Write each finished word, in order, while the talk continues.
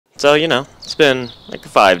So, you know, it's been like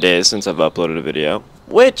 5 days since I've uploaded a video.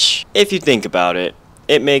 Which, if you think about it,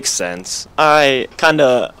 it makes sense. I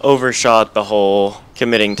kinda overshot the whole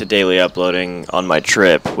committing to daily uploading on my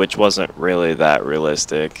trip, which wasn't really that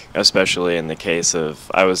realistic, especially in the case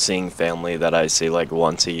of I was seeing family that I see like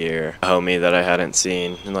once a year, a homie that I hadn't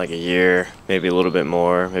seen in like a year, maybe a little bit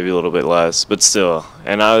more, maybe a little bit less, but still.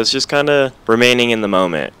 And I was just kinda remaining in the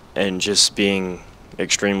moment and just being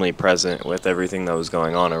extremely present with everything that was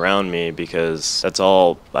going on around me, because that's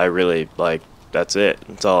all I really like. That's it.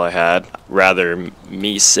 That's all I had. Rather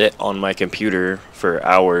me sit on my computer for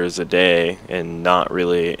hours a day and not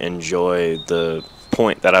really enjoy the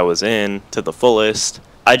point that I was in to the fullest,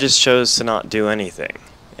 I just chose to not do anything.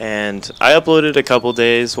 And I uploaded a couple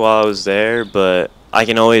days while I was there, but I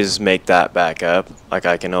can always make that back up. Like,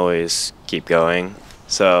 I can always keep going.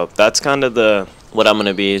 So that's kind of what I'm going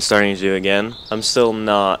to be starting to do again. I'm still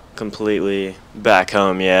not completely back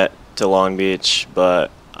home yet to Long Beach,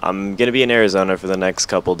 but I'm going to be in Arizona for the next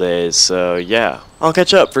couple days, so yeah, I'll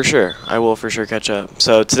catch up for sure. I will for sure catch up.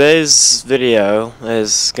 So today's video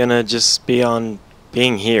is going to just be on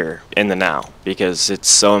being here in the now, because it's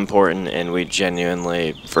so important and we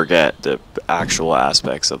genuinely forget the actual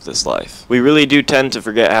aspects of this life. We really do tend to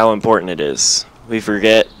forget how important it is. We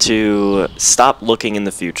forget to stop looking in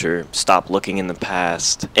the future, stop looking in the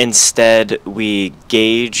past. Instead, we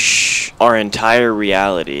gauge our entire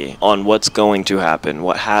reality on what's going to happen,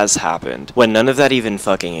 what has happened, when none of that even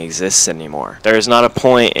fucking exists anymore. There is not a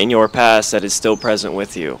point in your past that is still present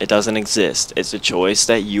with you. It doesn't exist. It's a choice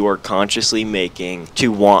that you are consciously making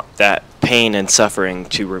to want that pain and suffering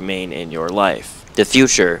to remain in your life. The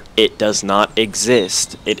future, it does not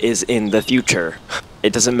exist. It is in the future.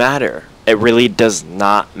 It doesn't matter. It really does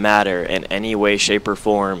not matter in any way, shape, or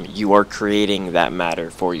form. You are creating that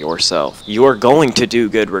matter for yourself. You are going to do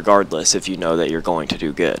good regardless if you know that you're going to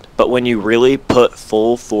do good. But when you really put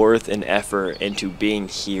full forth and effort into being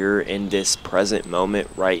here in this present moment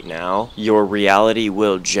right now, your reality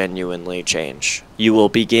will genuinely change. You will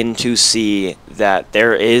begin to see that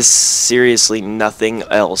there is seriously nothing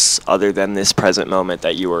else other than this present moment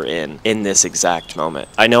that you are in this exact moment.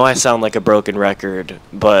 I know I sound like a broken record,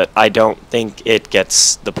 but I don't think it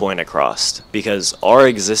gets the point across, because our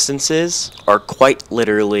existences are quite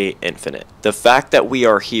literally infinite. The fact that we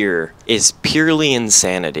are here is purely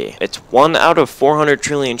insanity. It's 1 out of 400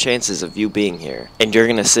 trillion chances of you being here, and you're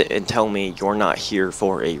gonna sit and tell me you're not here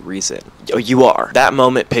for a reason. You are. That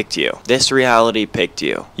moment picked you. This reality picked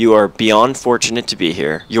you. You are beyond fortunate to be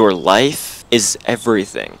here. Your life is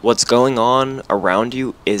everything. What's going on around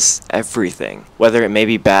you is everything. Whether it may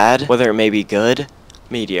be bad, whether it may be good,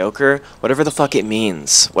 mediocre, whatever the fuck it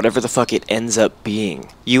means, whatever the fuck it ends up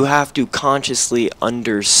being, you have to consciously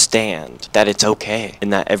understand that it's okay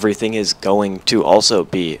and that everything is going to also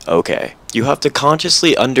be okay. You have to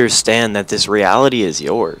consciously understand that this reality is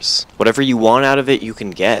yours. Whatever you want out of it, you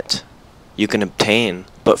can get, you can obtain.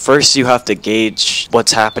 But first you have to gauge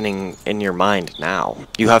what's happening in your mind now.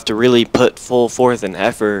 You have to really put full forth and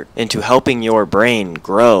effort into helping your brain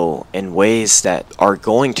grow in ways that are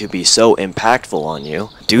going to be so impactful on you.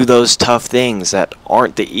 Do those tough things that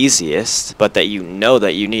aren't the easiest, but that you know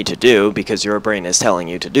that you need to do because your brain is telling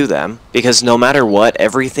you to do them. Because no matter what,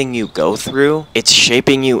 everything you go through, it's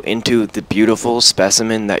shaping you into the beautiful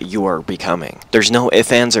specimen that you are becoming. There's no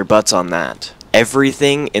ifs, ands, or buts on that.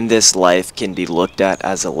 Everything in this life can be looked at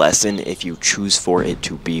as a lesson if you choose for it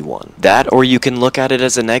to be one. That, or you can look at it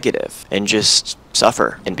as a negative and just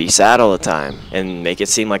suffer and be sad all the time and make it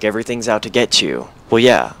seem like everything's out to get you. Well,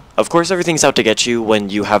 yeah, of course everything's out to get you when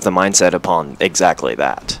you have the mindset upon exactly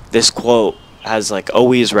that. This quote has like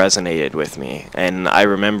always resonated with me, and I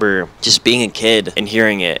remember just being a kid and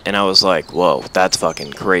hearing it, and I was like, whoa, that's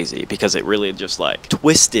fucking crazy, because it really just like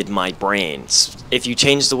twisted my brain. If you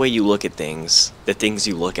change the way you look at things, the things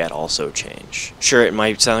you look at also change. Sure, it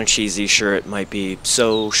might sound cheesy, sure, it might be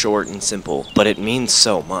so short and simple, but it means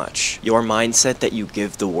so much. Your mindset that you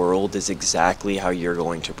give the world is exactly how you're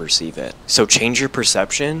going to perceive it. So change your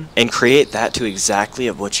perception and create that to exactly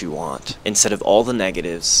of what you want, instead of all the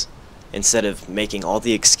negatives. Instead of making all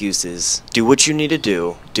the excuses, do what you need to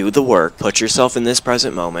do the work, put yourself in this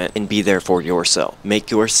present moment, and be there for yourself.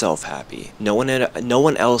 Make yourself happy. No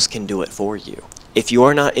one else can do it for you. If you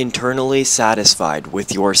are not internally satisfied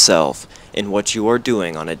with yourself and what you are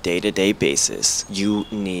doing on a day-to-day basis, you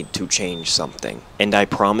need to change something. And I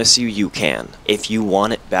promise you, you can. If you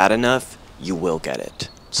want it bad enough, you will get it.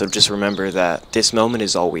 So just remember that this moment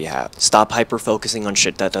is all we have. Stop hyper-focusing on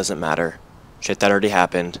shit that doesn't matter, shit that already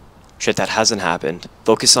happened, shit that hasn't happened.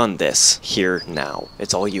 Focus on this, here, now.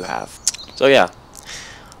 It's all you have. So yeah,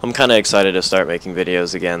 I'm kind of excited to start making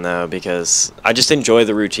videos again though, because I just enjoy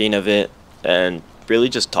the routine of it and really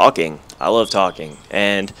just talking. I love talking,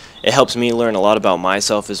 and it helps me learn a lot about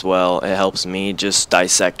myself as well. It helps me just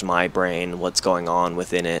dissect my brain, what's going on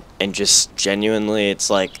within it, and just genuinely, it's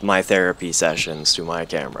like my therapy sessions through my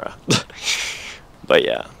camera. But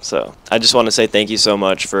yeah, so I just want to say thank you so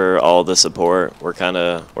much for all the support.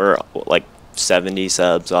 We're like 70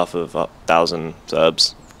 subs off of 1,000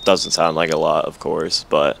 subs. Doesn't sound like a lot, of course,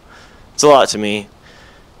 but it's a lot to me.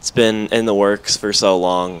 It's been in the works for so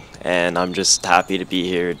long, and I'm just happy to be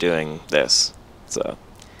here doing this. So,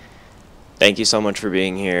 thank you so much for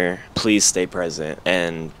being here. Please stay present,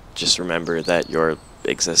 and just remember that your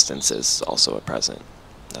existence is also a present.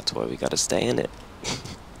 That's why we gotta stay in it.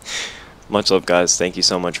 Much love, guys. Thank you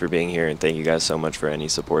so much for being here, and thank you guys so much for any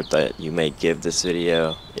support that you may give this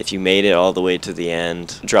video. If you made it all the way to the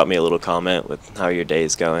end, drop me a little comment with how your day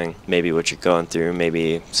is going, maybe what you're going through,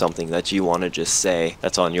 maybe something that you want to just say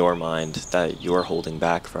that's on your mind that you're holding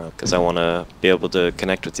back from, because I want to be able to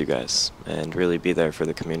connect with you guys and really be there for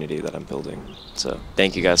the community that I'm building. So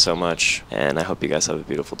thank you guys so much, and I hope you guys have a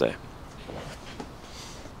beautiful day.